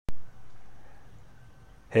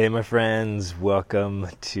Hey, my friends, welcome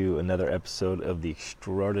to another episode of the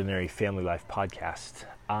Extraordinary Family Life Podcast.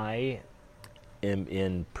 I am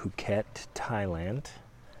in Phuket, Thailand.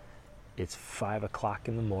 It's 5 o'clock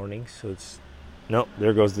in the morning, so nope,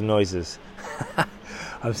 there goes the noises.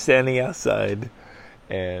 I'm standing outside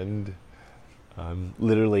and I'm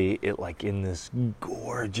literally in this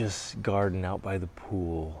gorgeous garden out by the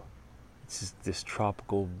pool. It's just this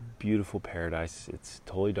tropical, beautiful paradise. It's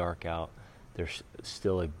totally dark out. There's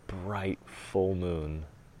still a bright full moon.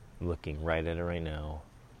 I'm looking right at it right now.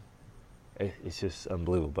 It's just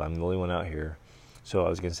unbelievable. I'm the only one out here. So I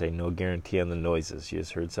was going to say no guarantee on the noises. You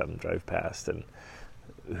just heard something drive past, and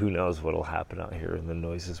who knows what will happen out here in the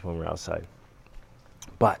noises when we're outside.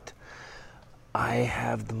 But I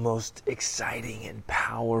have the most exciting and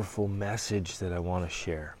powerful message that I want to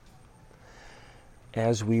share.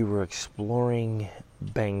 As we were exploring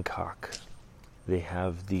Bangkok, they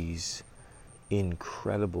have these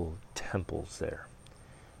incredible temples there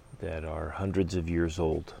that are hundreds of years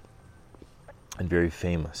old and very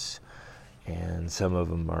famous, and some of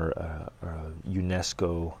them are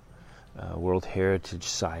UNESCO World Heritage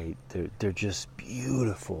Site. They're just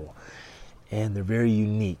beautiful and they're very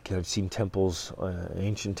unique. I've seen temples,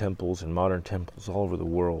 ancient temples and modern temples all over the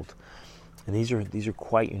world, and these are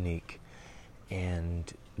quite unique. And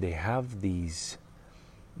they have these.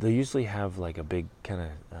 They usually have like a big kind of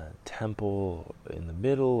temple in the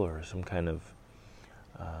middle, or some kind of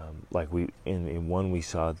in one we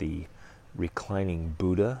saw the reclining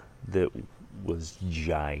Buddha that was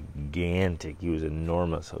gigantic. He was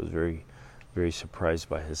enormous. I was very, very surprised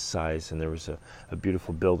by his size, and there was a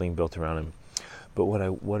beautiful building built around him. But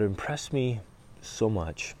what impressed me so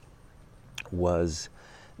much was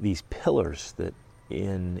these pillars that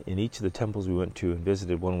in each of the temples we went to and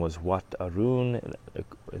visited. One was Wat Arun,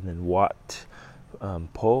 and then Wat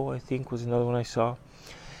Po, I think, was another one I saw.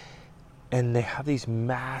 And they have these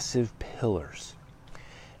massive pillars,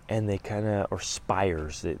 and they or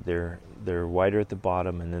spires. They're wider at the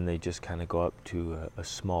bottom, and then they just kind of go up to a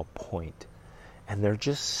small point, and they're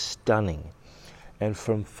just stunning. And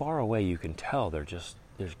from far away, you can tell they're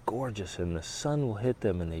gorgeous, and the sun will hit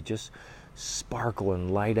them, and they just sparkle and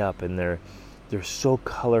light up, and they're so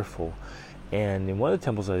colorful. And in one of the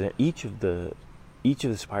temples, each of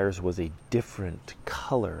the spires was a different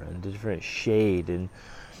color and a different shade, and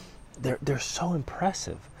they're so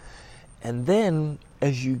impressive. And then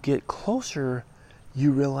as you get closer,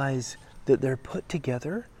 you realize that they're put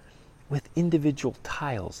together with individual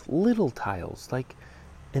tiles, little tiles, like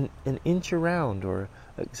an inch around, or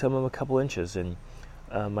some of them a couple inches. And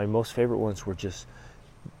my most favorite ones were just,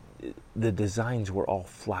 the designs were all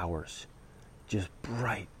flowers. Just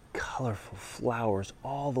bright, colorful flowers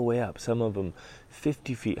all the way up. Some of them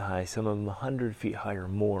 50 feet high, some of them 100 feet high or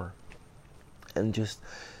more. And just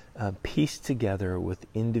pieced together with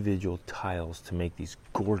individual tiles to make these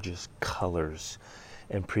gorgeous colors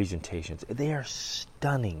and presentations. They are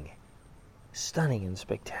stunning and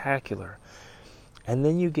spectacular. And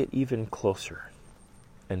then you get even closer.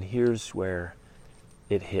 And here's where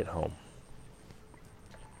it hit home.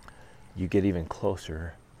 You get even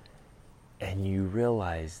closer, and you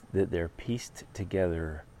realize that they're pieced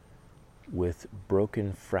together with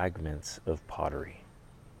broken fragments of pottery.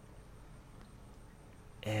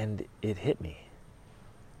 And it hit me.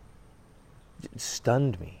 It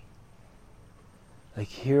stunned me. Like,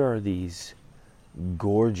 here are these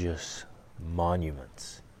gorgeous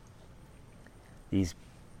monuments, these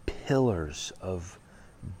pillars of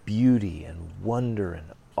beauty and wonder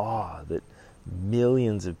and awe that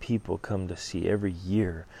millions of people come to see every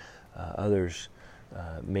year. Others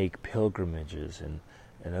make pilgrimages,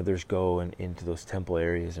 and others go into those temple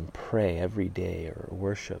areas and pray every day or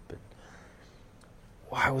worship. And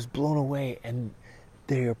I was blown away, and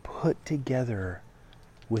they are put together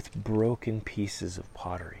with broken pieces of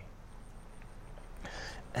pottery.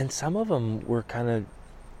 And some of them were kind of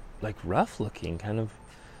like rough looking, kind of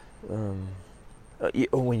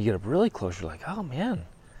when you get up really close, you're like, oh man,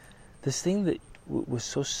 this thing that was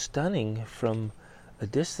so stunning from a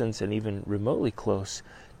distance and even remotely close,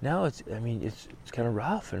 now it's kind of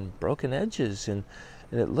rough and broken edges, and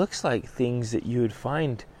it looks like things that you would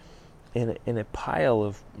find in a pile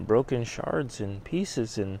of broken shards and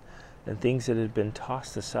pieces and things that had been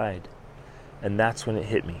tossed aside. And that's when it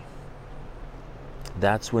hit me.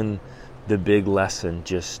 That's when the big lesson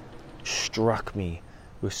just struck me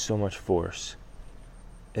with so much force,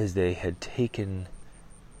 as they had taken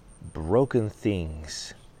broken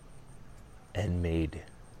things and made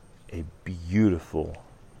a beautiful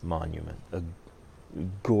monument, a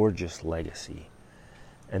gorgeous legacy.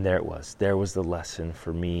 And there it was. There was the lesson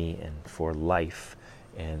for me and for life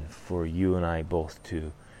and for you and I both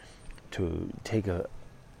to take a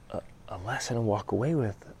lesson and walk away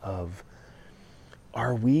with of,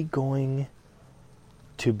 are we going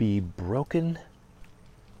to be broken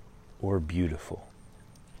or beautiful?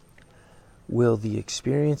 Will the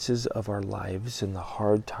experiences of our lives and the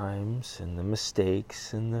hard times and the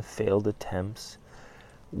mistakes and the failed attempts,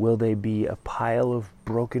 will they be a pile of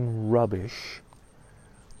broken rubbish,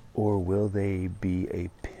 or will they be a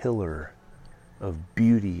pillar of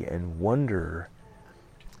beauty and wonder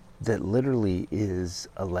that literally is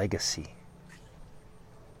a legacy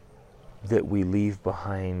that we leave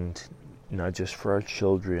behind, not just for our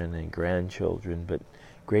children and grandchildren, but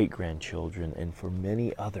great-grandchildren and for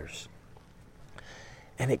many others?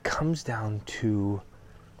 And it comes down to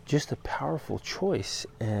just a powerful choice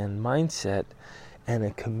and mindset and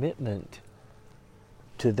a commitment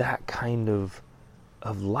to that kind of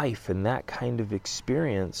life and that kind of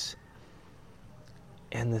experience,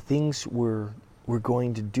 and the things we're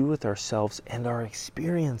going to do with ourselves and our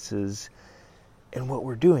experiences and what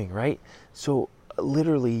we're doing, right? So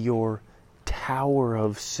literally your tower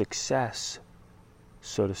of success,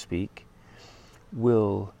 so to speak,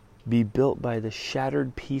 will be built by the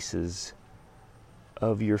shattered pieces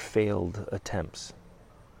of your failed attempts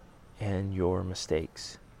and your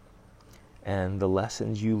mistakes and the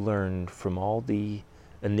lessons you learned from all the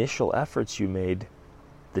initial efforts you made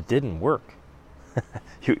that didn't work.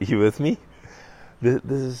 You with me? This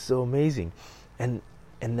is so amazing. And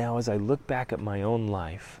now as I look back at my own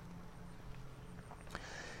life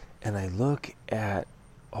and I look at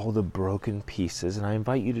all the broken pieces, and I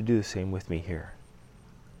invite you to do the same with me here.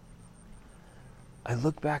 I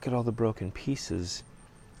look back at all the broken pieces,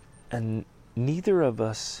 and neither of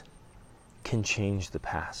us can change the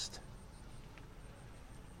past.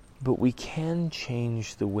 But we can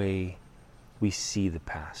change the way we see the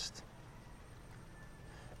past.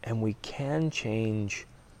 And we can change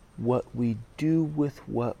what we do with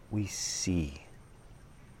what we see.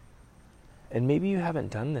 And maybe you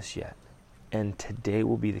haven't done this yet. And today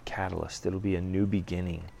will be the catalyst. It'll be a new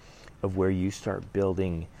beginning of where you start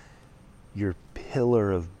building your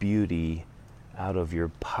pillar of beauty out of your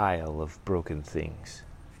pile of broken things.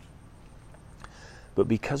 But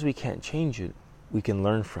because we can't change it, we can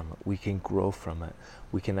learn from it. We can grow from it.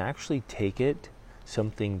 We can actually take it,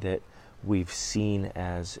 something that we've seen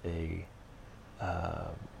as a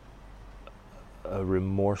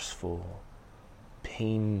remorseful,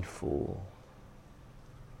 painful,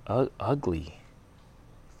 ugly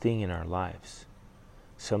thing in our lives,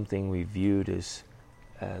 something we viewed as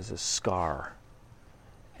a scar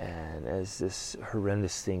and as this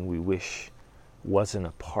horrendous thing we wish wasn't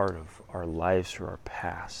a part of our lives or our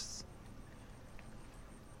pasts.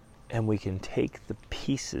 And we can take the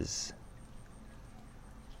pieces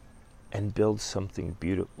and build something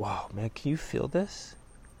beautiful. Wow, man, can you feel this?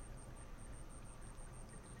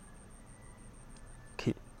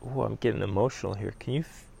 I'm getting emotional here. Can you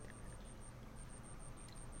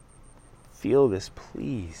feel this,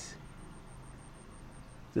 please?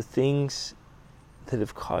 The things that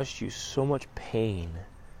have caused you so much pain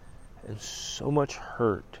and so much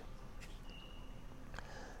hurt,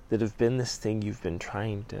 that have been this thing you've been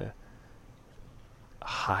trying to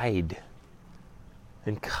hide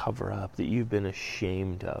and cover up, that you've been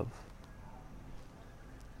ashamed of,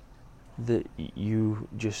 that you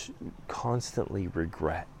just constantly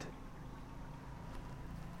regret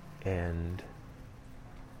and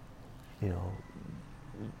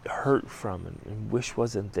hurt from and wish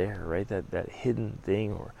wasn't there, right? That hidden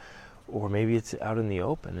thing, or maybe it's out in the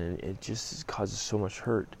open and it just causes so much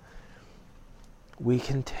hurt. We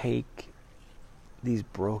can take these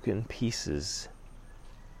broken pieces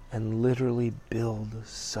and literally build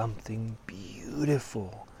something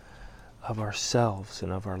beautiful of ourselves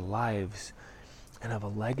and of our lives and of a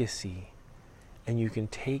legacy. And you can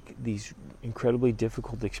take these incredibly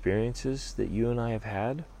difficult experiences that you and I have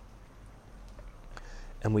had,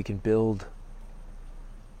 and we can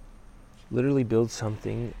literally build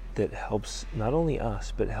something that helps not only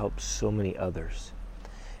us, but helps so many others.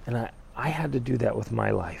 And I had to do that with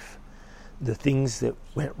my life. The things that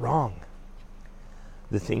went wrong,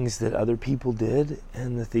 the things that other people did,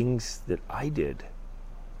 and the things that I did.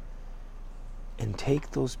 And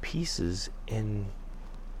take those pieces and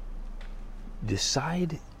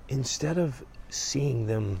decide, instead of seeing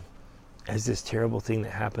them as this terrible thing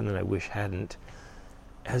that happened that I wish hadn't,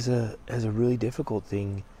 as a really difficult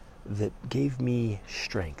thing that gave me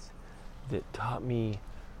strength, that taught me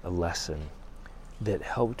a lesson, that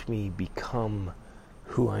helped me become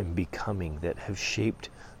who I'm becoming, that have shaped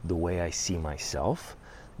the way I see myself,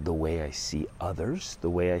 the way I see others, the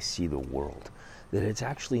way I see the world. that it's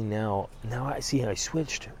actually now I see I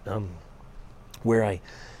switched, where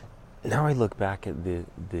now I look back at the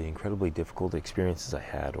incredibly difficult experiences I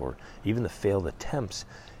had, or even the failed attempts,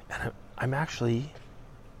 and I'm actually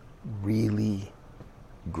really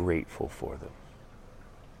grateful for them.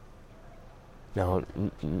 Now,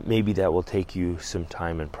 maybe that will take you some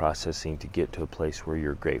time and processing to get to a place where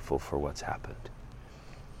you're grateful for what's happened.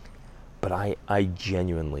 But I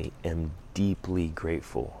genuinely am deeply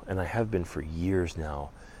grateful, and I have been for years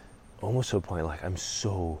now, almost to a point like I'm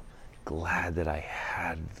so glad that I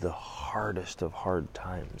had the hardest of hard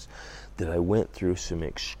times, that I went through some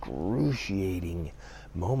excruciating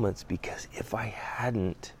moments, because if I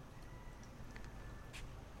hadn't,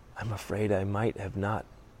 I'm afraid I might have not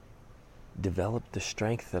developed the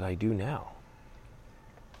strength that I do now,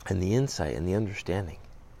 and the insight and the understanding.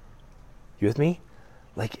 You with me?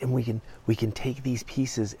 Like, and we can take these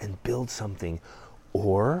pieces and build something,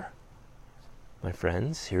 or, my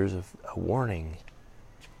friends, here's a warning.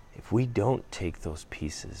 If we don't take those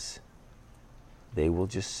pieces, they will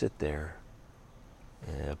just sit there,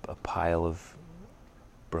 a pile of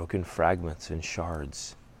broken fragments and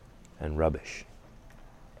shards and rubbish.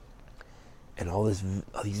 And all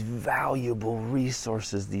these valuable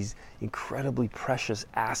resources, these incredibly precious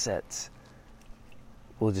assets,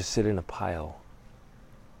 will just sit in a pile.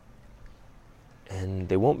 And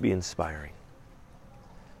they won't be inspiring.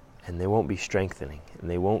 And they won't be strengthening. And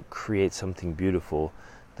they won't create something beautiful.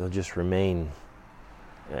 They'll just remain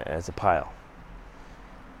as a pile.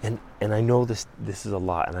 And I know this is a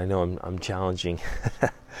lot, and I know I'm challenging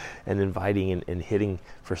and inviting and hitting,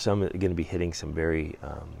 for some, going to be hitting some very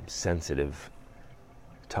sensitive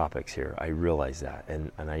topics here. I realize that,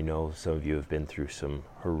 and I know some of you have been through some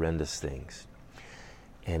horrendous things.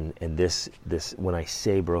 And this when I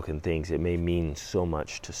say broken things, it may mean so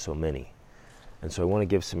much to so many. And so I want to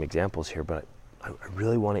give some examples here, but I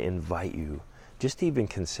really want to invite you just to even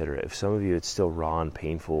consider it. If some of you it's still raw and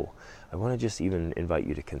painful, I want to just even invite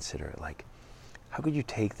you to consider it. Like, how could you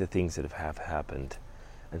take the things that have happened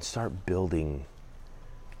and start building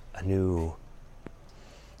a new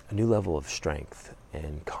level of strength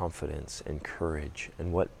and confidence and courage?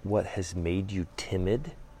 And what has made you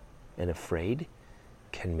timid and afraid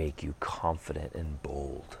can make you confident and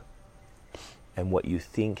bold. And what you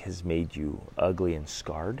think has made you ugly and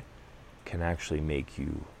scarred can actually make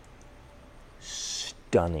you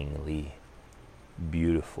stunningly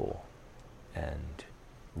beautiful and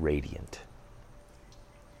radiant.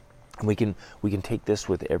 And we can take this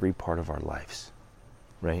with every part of our lives,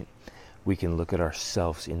 right? We can look at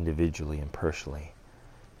ourselves individually and personally,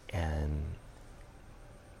 and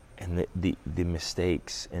the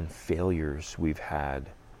mistakes and failures we've had,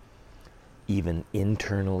 even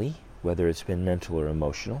internally, whether it's been mental or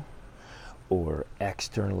emotional, or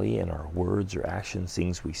externally in our words or actions,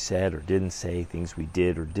 things we said or didn't say, things we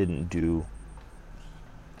did or didn't do,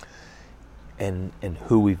 and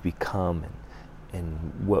who we've become,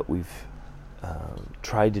 and what we've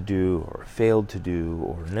tried to do or failed to do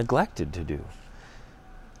or neglected to do.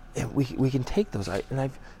 And we can take those.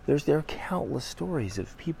 There are countless stories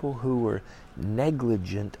of people who were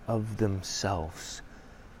negligent of themselves,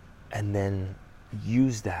 and then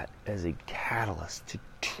use that as a catalyst to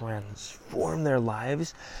transform their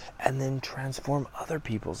lives, and then transform other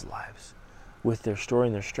people's lives with their story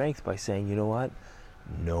and their strength by saying, you know what,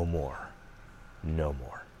 no more,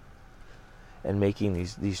 and making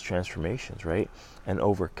these transformations, right, and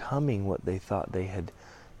overcoming what they thought they had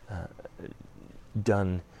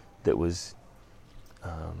done that was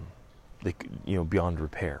beyond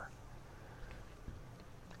repair.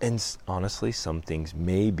 And honestly, some things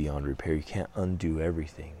may be beyond repair. You can't undo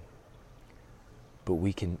everything. But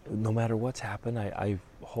we can, no matter what's happened, I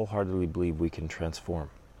wholeheartedly believe we can transform.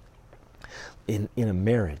 In a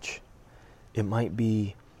marriage, it might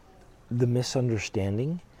be the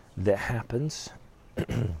misunderstanding that happens,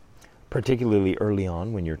 particularly early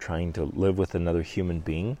on when you're trying to live with another human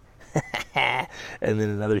being, and then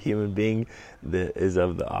another human being that is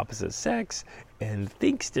of the opposite sex and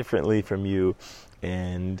thinks differently from you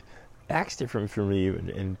and acts different from you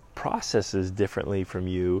and processes differently from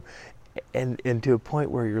you, and to a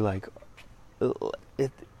point where you're like, you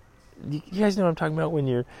guys know what I'm talking about, when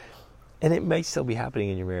you're, and it may still be happening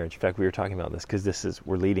in your marriage. In fact, we were talking about this because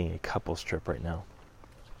we're leading a couples trip right now,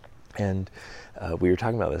 and we were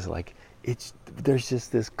talking about this, like, there's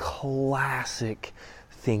just this classic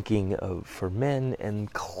thinking for men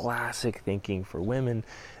and classic thinking for women,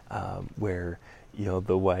 where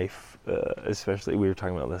the wife, especially, we were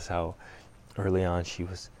talking about this, how early on she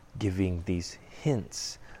was giving these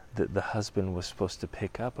hints that the husband was supposed to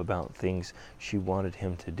pick up about things she wanted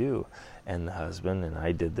him to do. And the husband, and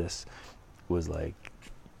I did this, was like,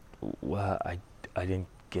 well, I didn't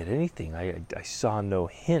get anything. I saw no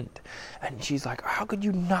hint. And she's like, how could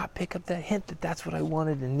you not pick up that hint that that's what I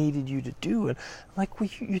wanted and needed you to do? And I'm like, well,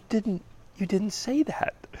 you didn't say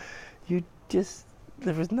that. You just,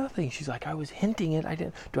 there was nothing. She's like, I was hinting it.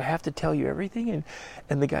 Do I have to tell you everything?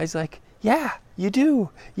 And the guy's like, yeah, you do.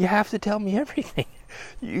 You have to tell me everything.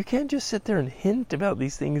 You can't just sit there and hint about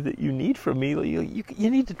these things that you need from me. You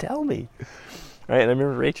need to tell me. Right? And I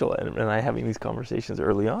remember Rachel and I having these conversations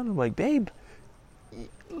early on. I'm like, babe,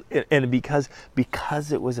 and because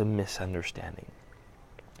it was a misunderstanding,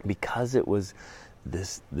 because it was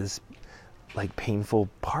this like painful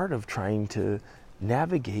part of trying to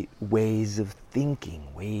navigate ways of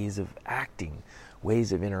thinking, ways of acting,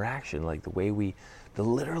 ways of interaction, like the way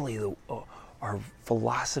our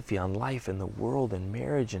philosophy on life and the world and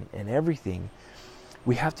marriage and everything.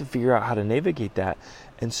 We have to figure out how to navigate that.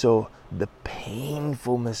 And so the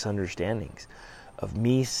painful misunderstandings of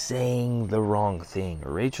me saying the wrong thing,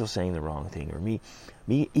 or Rachel saying the wrong thing, or me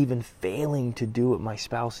even failing to do what my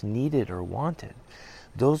spouse needed or wanted,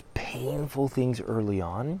 those painful things early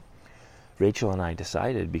on, Rachel and I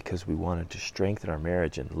decided, because we wanted to strengthen our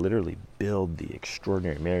marriage and literally build the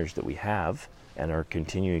extraordinary marriage that we have and are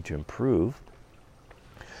continuing to improve,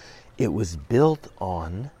 it was built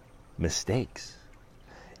on mistakes.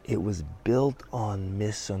 It was built on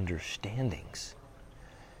misunderstandings.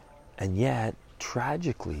 And yet,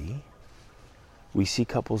 tragically, we see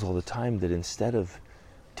couples all the time that instead of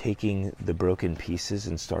taking the broken pieces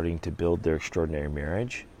and starting to build their extraordinary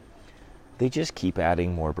marriage, they just keep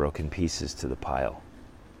adding more broken pieces to the pile.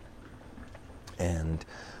 And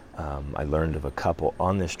I learned of a couple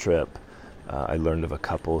on this trip. I learned of a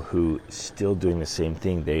couple who still doing the same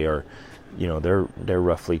thing. They are, they're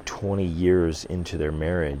roughly 20 years into their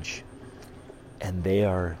marriage, and they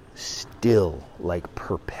are still like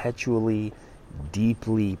perpetually,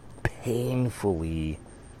 deeply, painfully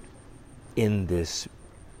in this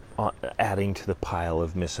adding to the pile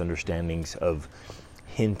of misunderstandings, of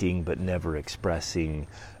hinting but never expressing,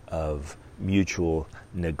 of mutual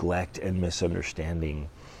neglect and misunderstanding.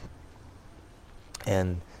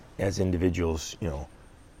 And as individuals,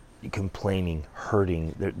 complaining,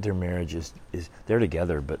 hurting, their marriage is they're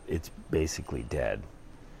together, but it's basically dead.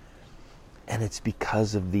 And it's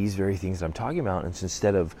because of these very things that I'm talking about. And so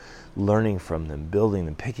instead of learning from them, building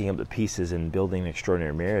them, picking up the pieces and building an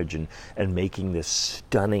extraordinary marriage and making this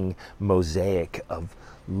stunning mosaic of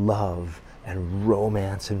love and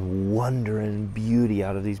romance and wonder and beauty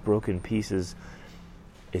out of these broken pieces,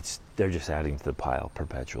 they're just adding to the pile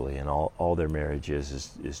perpetually. And all their marriage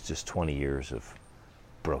is just 20 years of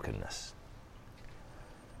brokenness.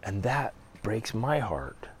 And that breaks my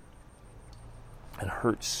heart and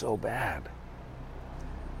hurts so bad,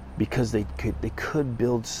 because they could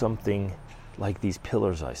build something like these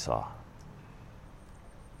pillars I saw,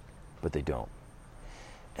 but they don't.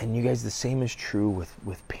 And you guys, the same is true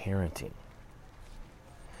with parenting.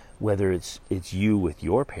 Whether it's you with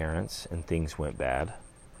your parents and things went bad,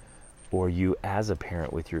 or you as a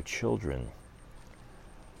parent with your children.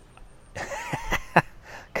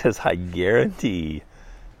 Because I guarantee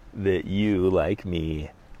that you, like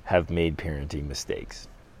me, have made parenting mistakes.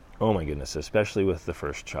 Oh my goodness, especially with the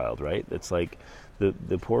first child, right? It's like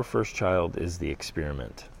the poor first child is the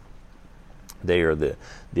experiment. They are the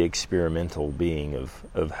experimental being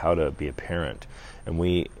of how to be a parent. And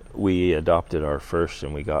we adopted our first,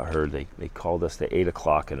 and we got her. They called us at 8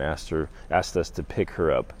 o'clock and asked us to pick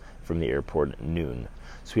her up from the airport at noon.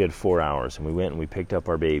 So we had 4 hours, and we went and we picked up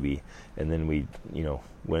our baby, and then we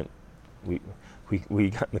got in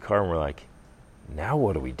the car and we're like, now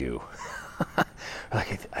what do we do?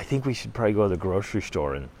 Like, I think we should probably go to the grocery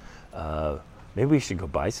store and maybe we should go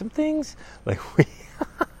buy some things. Like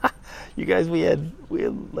you guys, we had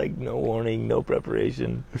like no warning, no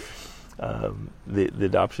preparation. The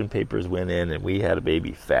adoption papers went in, and we had a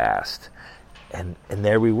baby fast, and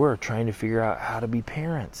there we were trying to figure out how to be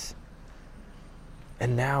parents.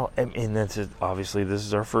 And now, obviously this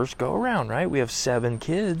is our first go around, right? We have 7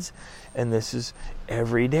 kids, and this is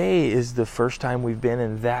every day is the first time we've been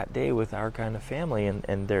in that day with our kind of family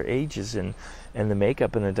and their ages and the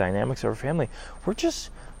makeup and the dynamics of our family. We're just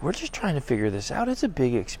trying to figure this out. It's a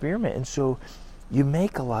big experiment, and so you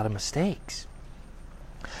make a lot of mistakes.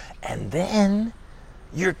 And then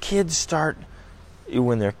your kids start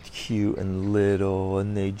when they're cute and little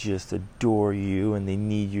and they just adore you and they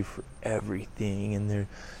need you for everything, and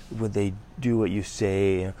would they do what you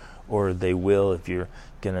say, or they will if you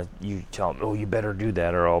tell them, oh, you better do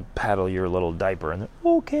that or I'll paddle your little diaper, and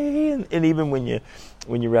they're okay. And even when you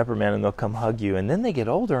reprimand them, they'll come hug you, and then they get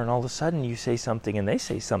older and all of a sudden you say something and they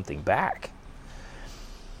say something back,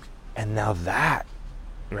 and now that,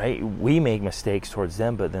 right, we make mistakes towards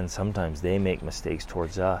them, but then sometimes they make mistakes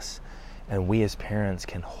towards us. And we as parents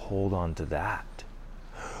can hold on to that.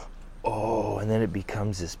 Oh, and then it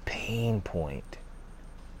becomes this pain point.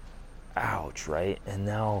 Ouch, right? And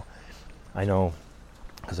now I know,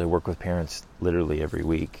 because I work with parents literally every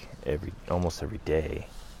week, almost every day.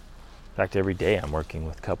 In fact, every day I'm working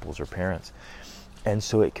with couples or parents. And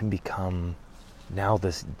so it can become now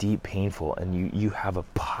this deep painful, and you have a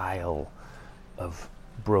pile of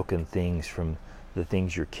broken things from the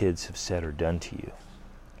things your kids have said or done to you.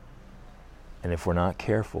 And if we're not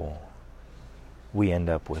careful, we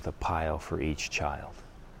end up with a pile for each child.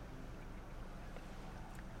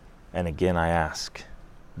 And again, I ask,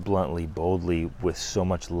 bluntly, boldly, with so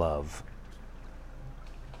much love,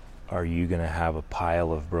 are you going to have a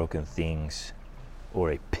pile of broken things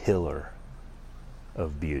or a pillar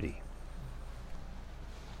of beauty?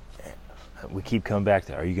 We keep coming back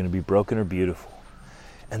to, are you going to be broken or beautiful?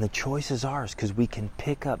 And the choice is ours, because we can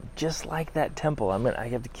pick up, just like that temple. I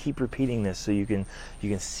have to keep repeating this so you can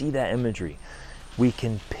see that imagery. We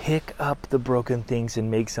can pick up the broken things and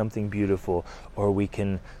make something beautiful, or we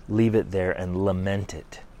can leave it there and lament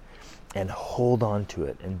it and hold on to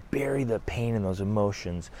it and bury the pain and those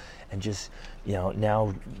emotions and just,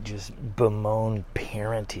 now just bemoan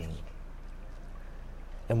parenting.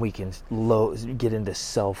 And we can get into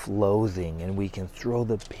self-loathing, and we can throw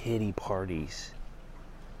the pity parties.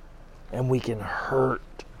 And we can hurt,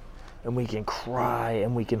 and we can cry,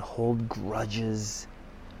 and we can hold grudges,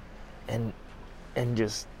 and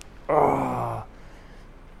just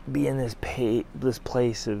be in this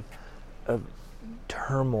place of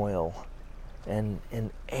turmoil and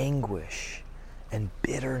anguish and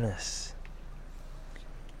bitterness.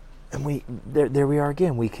 And there we are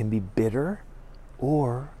again. We can be bitter,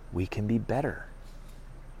 or we can be better.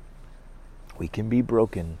 We can be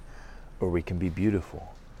broken, or we can be beautiful.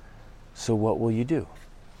 So what will you do?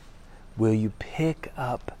 Will you pick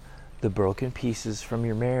up the broken pieces from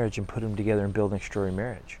your marriage and put them together and build an extraordinary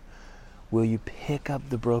marriage? Will you pick up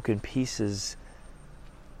the broken pieces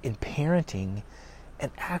in parenting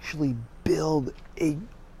and actually build a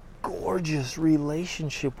gorgeous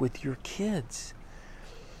relationship with your kids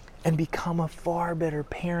and become a far better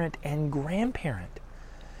parent and grandparent?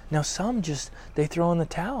 Now some they throw in the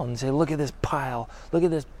towel and say, look at this pile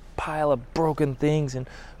of broken things and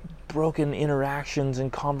broken interactions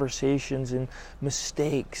and conversations and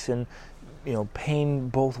mistakes and pain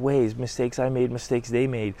both ways. Mistakes I made, mistakes they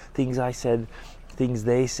made, things I said, things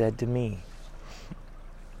they said to me.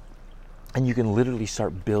 And you can literally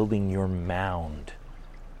start building your mound,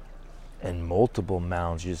 and multiple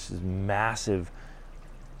mounds, just this massive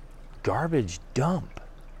garbage dump.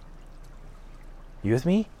 You with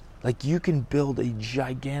me? Like, you can build a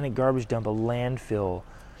gigantic garbage dump, a landfill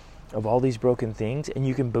of all these broken things, and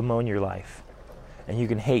you can bemoan your life, and you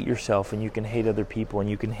can hate yourself, and you can hate other people, and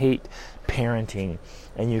you can hate parenting,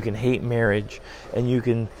 and you can hate marriage, and you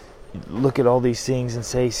can look at all these things and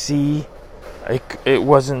say, see, it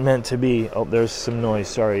wasn't meant to be. Oh, there's some noise.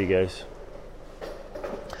 Sorry, you guys.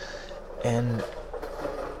 And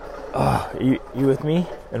you with me?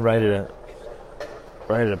 And right at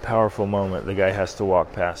a powerful moment, the guy has to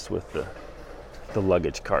walk past with the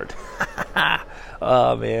luggage cart.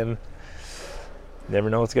 Oh man,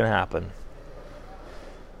 never know what's going to happen.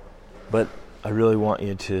 But I really want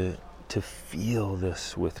you to feel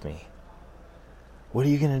this with me. What are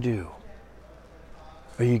you going to do?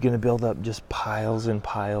 Are you going to build up just piles and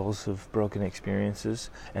piles of broken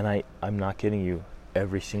experiences? And I'm not kidding you.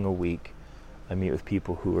 Every single week I meet with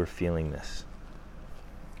people who are feeling this.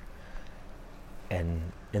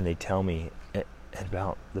 And they tell me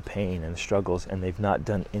about the pain and the struggles, and they've not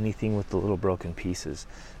done anything with the little broken pieces.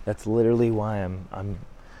 That's literally why I'm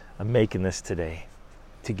making this today,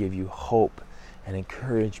 to give you hope and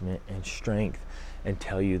encouragement and strength, and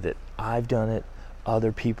tell you that I've done it,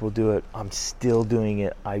 other people do it, I'm still doing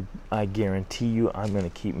it. I guarantee you I'm going to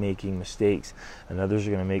keep making mistakes, and others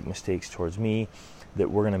are going to make mistakes towards me,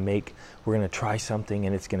 that we're going to try something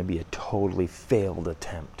and it's going to be a totally failed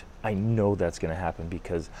attempt. I know that's going to happen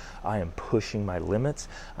because I am pushing my limits.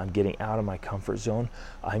 I'm getting out of my comfort zone.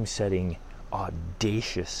 I'm setting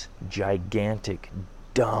audacious, gigantic,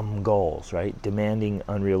 dumb goals, right? Demanding,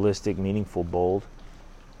 unrealistic, meaningful, bold.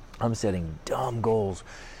 I'm setting dumb goals,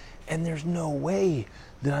 and there's no way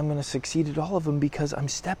that I'm going to succeed at all of them because I'm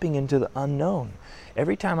stepping into the unknown.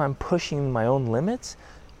 Every time I'm pushing my own limits,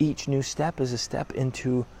 each new step is a step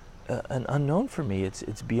into an unknown for me.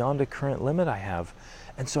 It's beyond a current limit I have.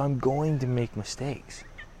 And so I'm going to make mistakes.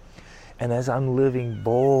 And as I'm living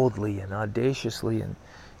boldly and audaciously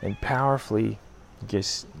and powerfully, you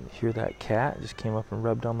guys hear that cat just came up and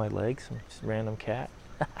rubbed on my leg? Some random cat.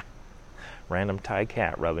 Random Thai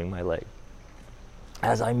cat rubbing my leg.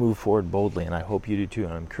 As I move forward boldly, and I hope you do too,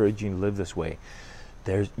 and I encourage you to live this way,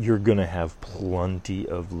 you're going to have plenty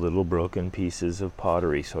of little broken pieces of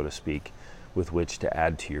pottery, so to speak, with which to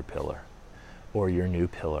add to your pillar or your new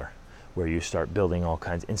pillar, where you start building all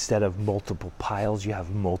kinds. Instead of multiple piles, you have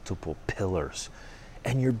multiple pillars,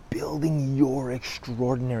 and you're building your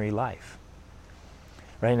extraordinary life.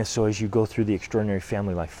 Right? And so as you go through the Extraordinary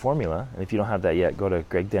Family Life Formula, and if you don't have that yet, go to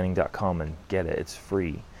gregdenning.com and get it. It's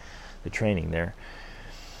free, the training there.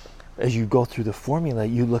 As you go through the formula,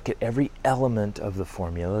 you look at every element of the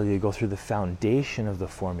formula. You go through the foundation of the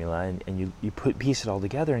formula, and you piece it all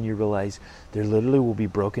together, and you realize there literally will be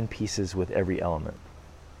broken pieces with every element.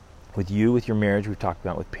 With you, with your marriage, we've talked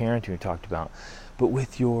about. With parenting, we've talked about. But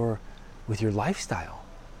with your lifestyle,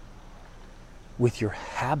 with your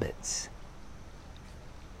habits,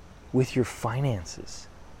 with your finances.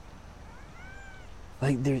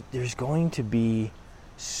 Like there's going to be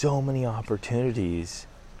so many opportunities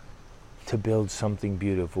to build something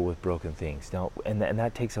beautiful with broken things. Now, and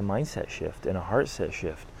that takes a mindset shift and a heart set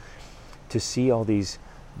shift to see all these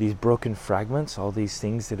broken fragments, all these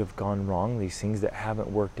things that have gone wrong, these things that haven't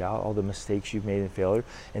worked out, all the mistakes you've made in failure.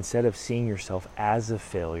 Instead of seeing yourself as a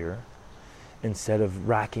failure, instead of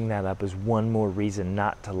racking that up as one more reason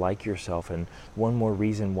not to like yourself and one more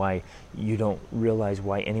reason why you don't realize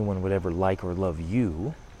why anyone would ever like or love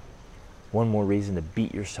you, one more reason to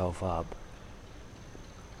beat yourself up,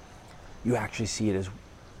 you actually see it as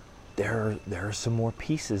there are some more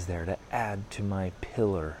pieces there to add to my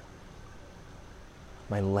pillar,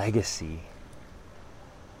 my legacy,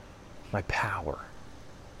 my power.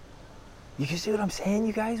 You can see what I'm saying,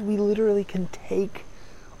 you guys? We literally can take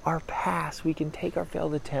our past, we can take our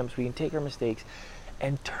failed attempts, we can take our mistakes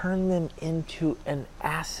and turn them into an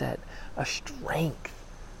asset, a strength,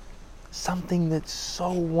 something that's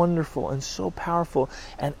so wonderful and so powerful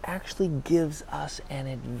and actually gives us an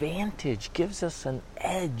advantage, gives us an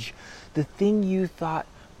edge. The thing you thought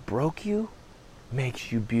broke you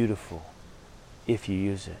makes you beautiful if you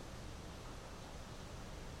use it.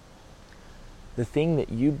 The thing that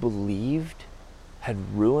you believed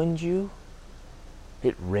had ruined you,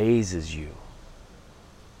 it raises you.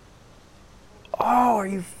 Oh, are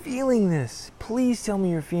you feeling this? Please tell me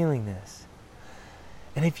you're feeling this.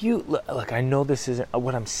 And if you, look, I know this isn't,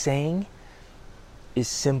 what I'm saying is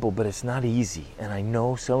simple, but it's not easy. And I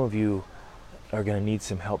know some of you are going to need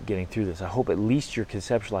some help getting through this. I hope at least you're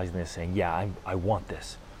conceptualizing this, saying, yeah, I want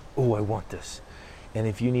this. Oh, I want this. And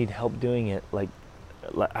if you need help doing it, like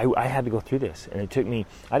I had to go through this. And it took me,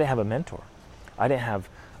 I didn't have a mentor. I didn't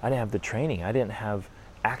have the training. I didn't have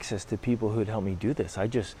access to people who would help me do this. I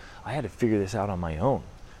had to figure this out on my own,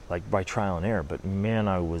 like by trial and error. But man,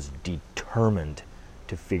 I was determined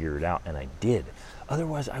to figure it out, and I did.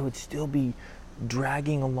 Otherwise, I would still be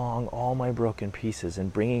dragging along all my broken pieces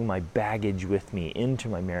and bringing my baggage with me into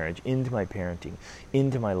my marriage, into my parenting,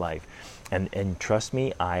 into my life. And trust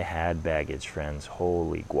me, I had baggage, friends.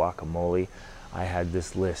 Holy guacamole. I had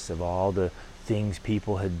this list of all the things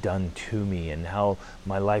people had done to me and how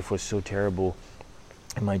my life was so terrible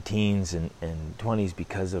in my teens and 20s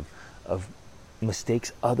because of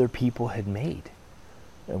mistakes other people had made,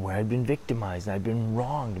 and where I'd been victimized and I'd been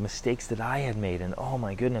wronged, mistakes that I had made. And oh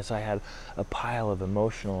my goodness, I had a pile of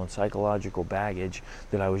emotional and psychological baggage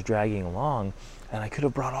that I was dragging along, and I could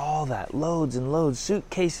have brought all that, loads and loads,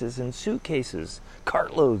 suitcases and suitcases,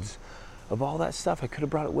 cartloads of all that stuff. I could have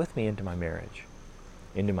brought it with me into my marriage,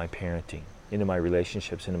 into my parenting, into my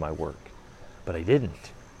relationships, into my work. But I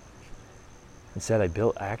didn't. Instead,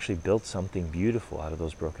 I actually built something beautiful out of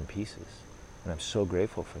those broken pieces. And I'm so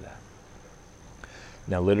grateful for that.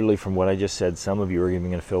 Now, literally from what I just said, some of you are even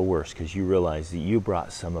going to feel worse because you realize that you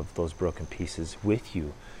brought some of those broken pieces with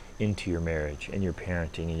you into your marriage and your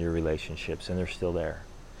parenting and your relationships, and they're still there.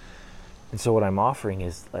 And so what I'm offering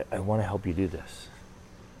is, I want to help you do this.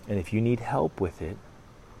 And if you need help with it,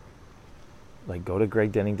 like go to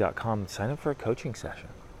gregdenning.com and sign up for a coaching session.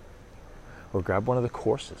 Or grab one of the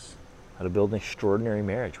courses, how to build an extraordinary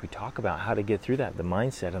marriage. We talk about how to get through that, the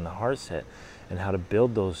mindset and the heart set, and how to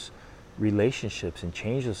build those relationships and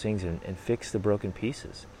change those things and fix the broken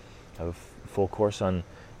pieces. I have a full course on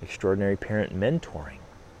extraordinary parent mentoring.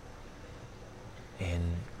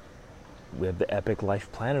 And we have the Epic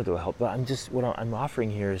Life Planner that will help. But what I'm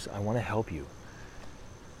offering here is I want to help you.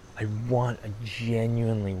 I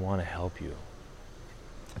genuinely want to help you.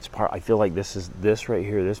 I feel like this right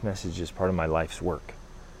here, this message is part of my life's work.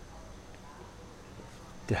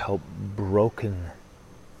 To help broken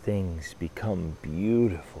things become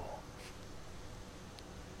beautiful.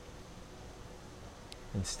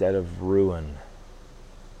 Instead of ruin,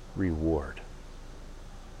 reward.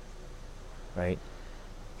 Right?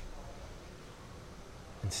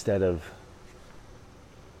 Instead of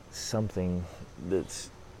something that's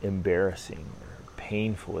embarrassing or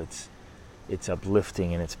painful, it's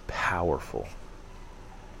uplifting and it's powerful.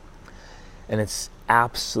 And it's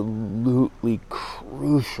absolutely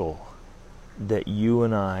crucial that you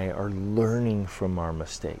and I are learning from our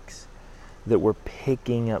mistakes, that we're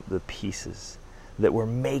picking up the pieces, that we're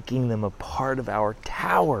making them a part of our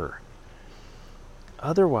tower.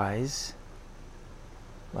 Otherwise,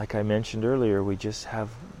 like I mentioned earlier, we just have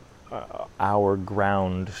our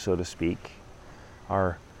ground, so to speak,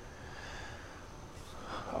 our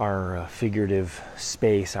figurative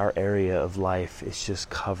space, our area of life is just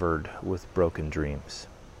covered with broken dreams.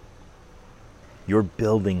 You're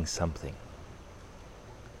building something.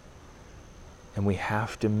 And we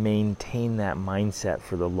have to maintain that mindset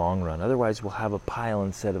for the long run. Otherwise, we'll have a pile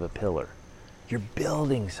instead of a pillar. You're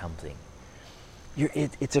building something.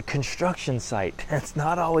 It's a construction site. It's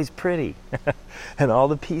not always pretty. And all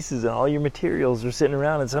the pieces and all your materials are sitting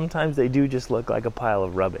around, and sometimes they do just look like a pile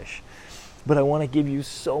of rubbish. But I want to give you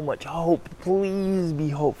so much hope. Please be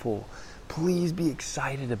hopeful. Please be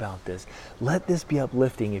excited about this. Let this be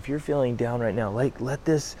uplifting. If you're feeling down right now, let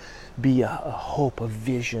this be a hope, a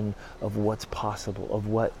vision of what's possible, of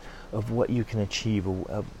what you can achieve,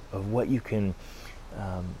 of what you can,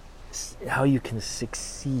 how you can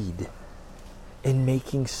succeed in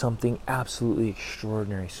making something absolutely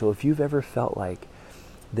extraordinary. So if you've ever felt like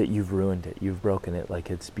that you've ruined it, you've broken it, like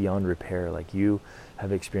it's beyond repair, like you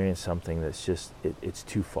have experienced something that's just, it's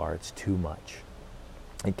too far, it's too much,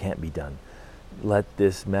 it can't be done. Let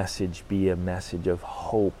this message be a message of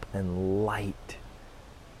hope and light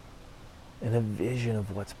and a vision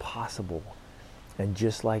of what's possible. And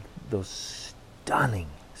just like those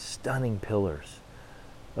stunning pillars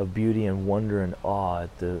of beauty and wonder and awe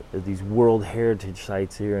at these World Heritage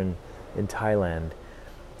sites here in Thailand,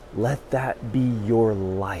 let that be your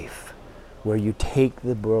life, where you take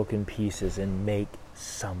the broken pieces and make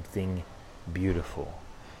something beautiful.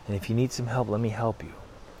 And if you need some help, let me help you.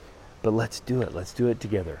 But let's do it. Let's do it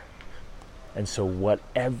together. And so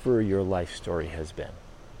whatever your life story has been,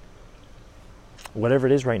 whatever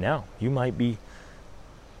it is right now, you might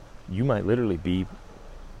literally be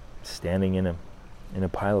standing in a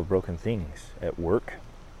pile of broken things at work,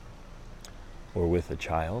 or with a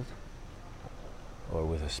child, or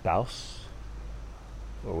with a spouse,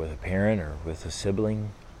 or with a parent, or with a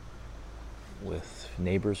sibling, with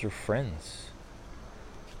neighbors or friends,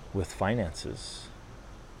 with finances,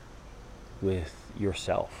 with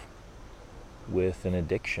yourself, with an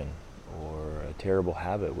addiction or a terrible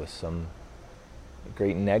habit, with some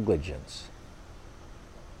great negligence.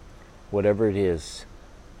 Whatever it is,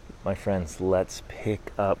 my friends, let's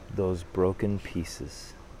pick up those broken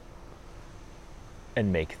pieces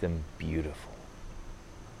and make them beautiful.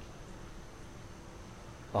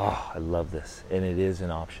 Oh, I love this. And it is an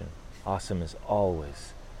option. Awesome is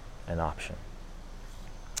always an option.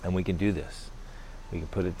 And we can do this. We can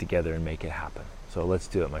put it together and make it happen. So let's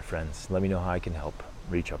do it, my friends. Let me know how I can help.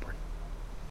 Reach upward.